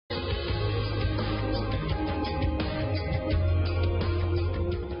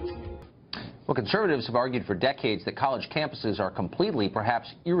Well, conservatives have argued for decades that college campuses are completely,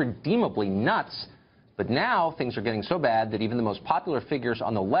 perhaps irredeemably nuts. But now things are getting so bad that even the most popular figures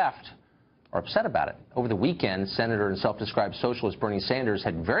on the left are upset about it. Over the weekend, Senator and self-described socialist Bernie Sanders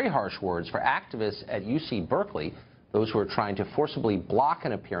had very harsh words for activists at UC Berkeley, those who are trying to forcibly block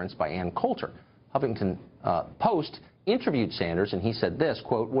an appearance by Ann Coulter. Huffington Post interviewed Sanders, and he said this,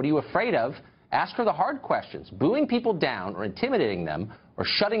 quote, "What are you afraid of? Ask her the hard questions. Booing people down or intimidating them or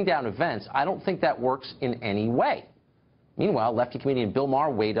shutting down events, I don't think that works in any way." Meanwhile, lefty comedian Bill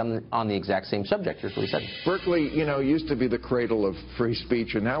Maher weighed on the exact same subject. Here's what he said. Berkeley, you know, used to be the cradle of free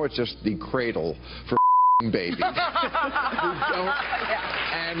speech, and now it's just the cradle for babies.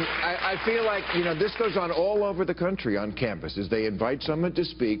 And I feel like, you know, this goes on all over the country on campuses. They invite someone to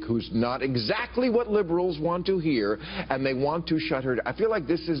speak who's not exactly what liberals want to hear, and they want to shut her down. I feel like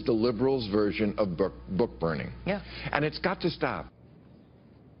this is the liberals' version of book burning. Yeah. And it's got to stop.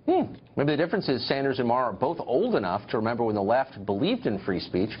 Maybe the difference is Sanders and Maher are both old enough to remember when the left believed in free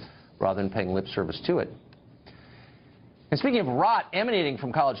speech rather than paying lip service to it. And speaking of rot emanating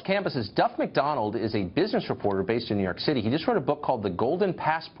from college campuses, Duff McDonald is a business reporter based in New York City. He just wrote a book called The Golden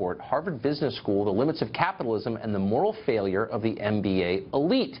Passport, Harvard Business School, The Limits of Capitalism and the Moral Failure of the MBA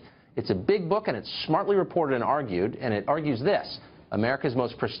Elite. It's a big book, and it's smartly reported and argued, and it argues this. America's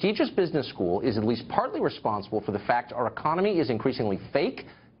most prestigious business school is at least partly responsible for the fact our economy is increasingly fake,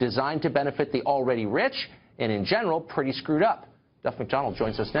 designed to benefit the already rich, and in general, pretty screwed up. Duff McDonald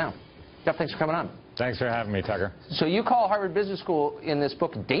joins us now. Duff, thanks for coming on. Thanks for having me, Tucker. So you call Harvard Business School in this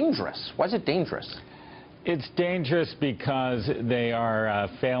book dangerous. Why is it dangerous? It's dangerous because they are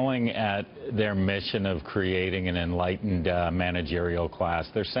failing at their mission of creating an enlightened managerial class.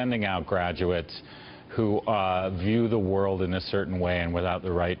 They're sending out graduates who view the world in a certain way and without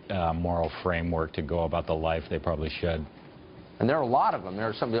the right moral framework to go about the life they probably should. And there are a lot of them. There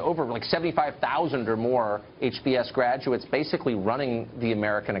are some over like 75,000 or more HBS graduates basically running the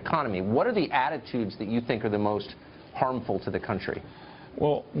American economy. What are the attitudes that you think are the most harmful to the country?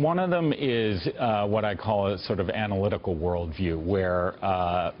 Well, one of them is what I call a sort of analytical worldview, where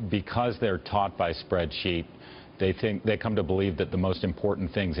because they're taught by spreadsheet, they come to believe that the most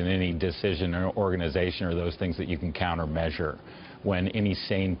important things in any decision or organization are those things that you can countermeasure, when any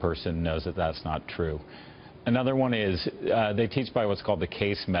sane person knows that that's not true. Another one is they teach by what's called the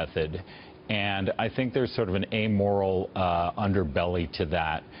case method, and I think there's sort of an amoral underbelly to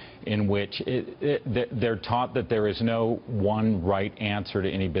that, in which they're taught that there is no one right answer to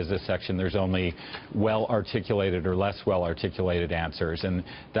any business section. There's only well-articulated or less well-articulated answers, and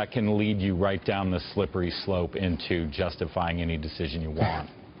that can lead you right down the slippery slope into justifying any decision you want.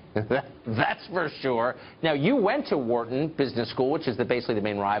 That's for sure. Now, you went to Wharton Business School, which is basically the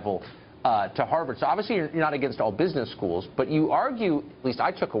main rival to Harvard. So obviously you're not against all business schools, but you argue, at least I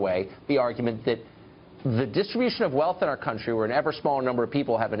took away the argument, that the distribution of wealth in our country, where an ever smaller number of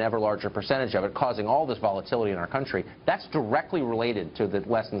people have an ever larger percentage of it, causing all this volatility in our country, that's directly related to the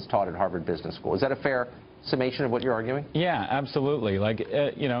lessons taught at Harvard Business School. Is that a fair summation of what you're arguing? Yeah, absolutely. Like,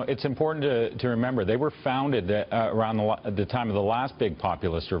 you know, it's important to remember they were founded around the time of the last big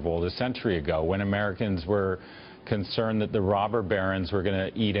populist revolt a century ago, when Americans were concerned that the robber barons were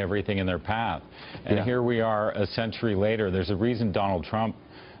going to eat everything in their path. And here we are a century later. There's a reason Donald Trump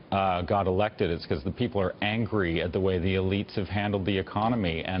got elected. It's because the people are angry at the way the elites have handled the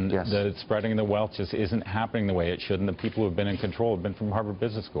economy, and the spreading of the wealth just isn't happening the way it should, and the people who have been in control have been from Harvard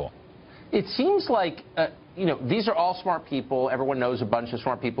Business School. It seems like, you know, these are all smart people. Everyone knows a bunch of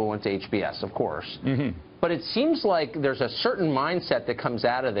smart people who went to HBS, of course. But it seems like there's a certain mindset that comes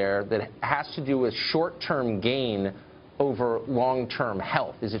out of there that has to do with short-term gain over long-term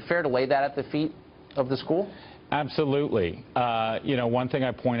health. Is it fair to lay that at the feet of the school? Absolutely. You know, one thing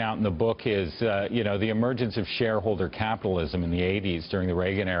I point out in the book is, you know, the emergence of shareholder capitalism in the 80s during the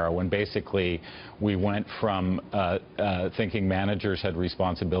Reagan era, when basically we went from thinking managers had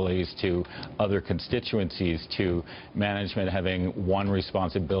responsibilities to other constituencies, to management having one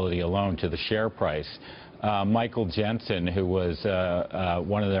responsibility alone, to the share price. Michael Jensen, who was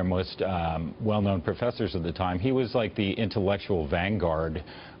one of their most well-known professors at the time, he was like the intellectual vanguard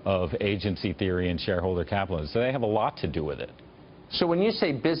of agency theory and shareholder capitalism. So they have a lot to do with it. So when you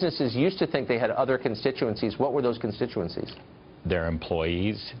say businesses used to think they had other constituencies, what were those constituencies? Their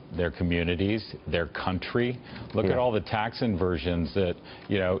employees, their communities, their country. Look at all the tax inversions that,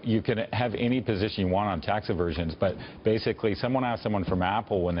 you know, you can have any position you want on tax aversions, but basically someone asked someone from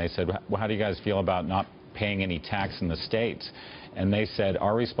Apple when they said, well, how do you guys feel about not paying any tax in the States? And they said,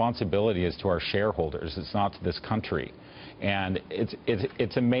 our responsibility is to our shareholders. It's not to this country. And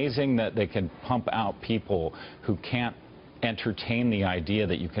it's amazing that they can pump out people who can't entertain the idea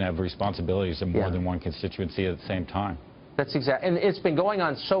that you can have responsibilities in more Yeah. than one constituency at the same time. That's exactly, and it's been going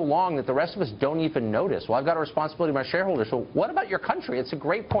on so long that the rest of us don't even notice. Well, I've got a responsibility to my shareholders. So what about your country? It's a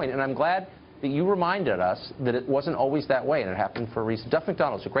great point, and I'm glad that you reminded us that it wasn't always that way, and it happened for a reason. Duff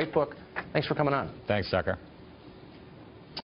McDonald, it's a great book. Thanks for coming on. Thanks, Tucker.